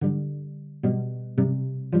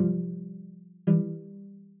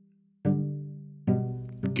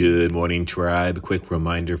Good morning, tribe. Quick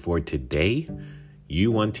reminder for today.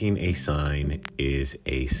 You wanting a sign is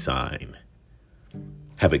a sign.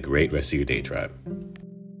 Have a great rest of your day, tribe.